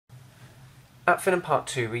At Finham Part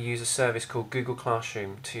 2 we use a service called Google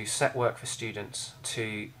Classroom to set work for students,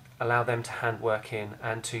 to allow them to hand work in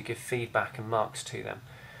and to give feedback and marks to them.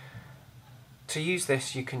 To use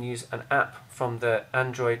this you can use an app from the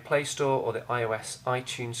Android Play Store or the iOS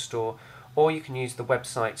iTunes Store, or you can use the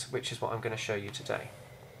website, which is what I'm going to show you today.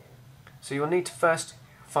 So you'll need to first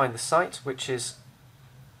find the site, which is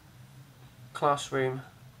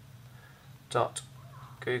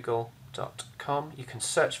classroom.google.com. You can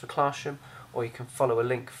search for Classroom, or you can follow a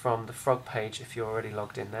link from the frog page if you're already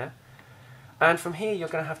logged in there. And from here you're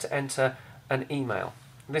going to have to enter an email.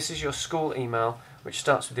 This is your school email, which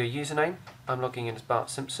starts with your username. I'm logging in as Bart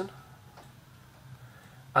Simpson,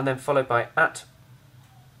 and then followed by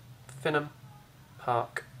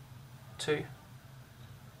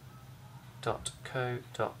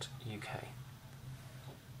 @finhampark2.co.uk.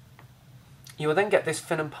 You will then get this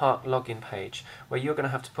Finham Park login page where you're going to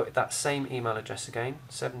have to put that same email address again,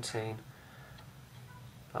 17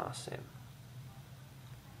 Barsim.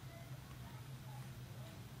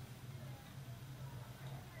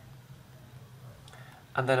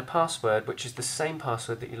 And then a password, which is the same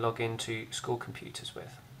password that you log into school computers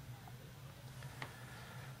with.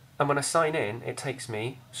 And when I sign in, it takes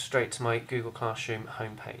me straight to my Google Classroom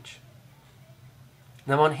homepage.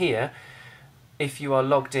 Now on here, if you are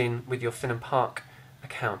logged in with your Finham Park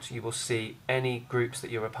account, you will see any groups that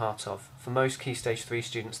you're a part of. For most Key Stage 3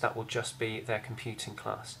 students, that will just be their computing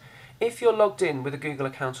class. If you're logged in with a Google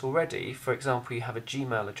account already, for example you have a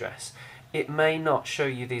Gmail address, it may not show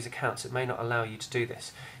you these accounts, it may not allow you to do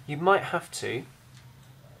this. You might have to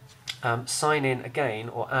sign in again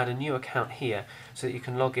or add a new account here so that you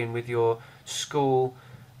can log in with your school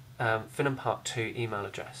Finham Park 2 email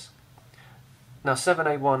address. Now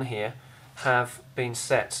 7A1 here have been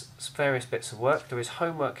set various bits of work. There is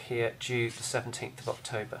homework here due the 17th of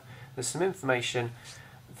October. There's some information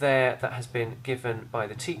there that has been given by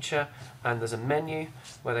the teacher, and there's a menu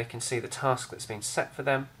where they can see the task that's been set for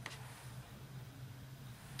them.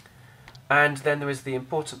 And then there is the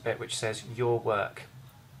important bit which says your work.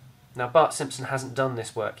 Now Bart Simpson hasn't done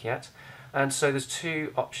this work yet, and so there's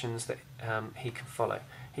two options that he can follow.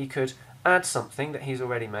 He could add something that he's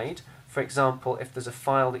already made. For example, if there's a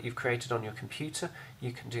file that you've created on your computer,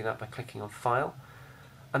 you can do that by clicking on File.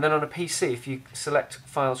 And then on a PC, if you select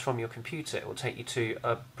files from your computer, it will take you to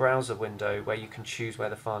a browser window where you can choose where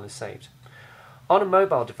the file is saved. On a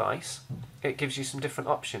mobile device, it gives you some different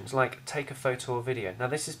options, like take a photo or video. Now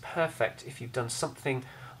this is perfect if you've done something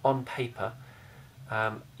on paper.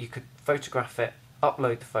 You could photograph it,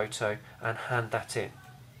 upload the photo, and hand that in.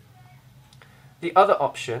 The other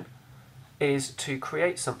option is to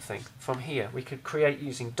create something from here. We could create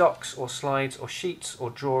using docs or slides or sheets or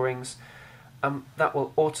drawings. That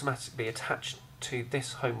will automatically attach to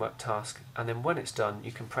this homework task, and then when it's done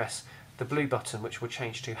you can press the blue button which will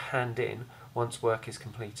change to hand in once work is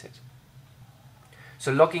completed.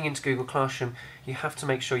 So logging into Google Classroom, you have to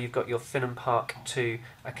make sure you've got your Finham Park 2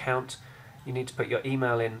 account. You need to put your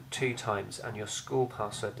email in 2 times and your school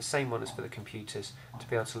password, the same one as for the computers, to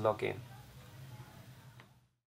be able to log in.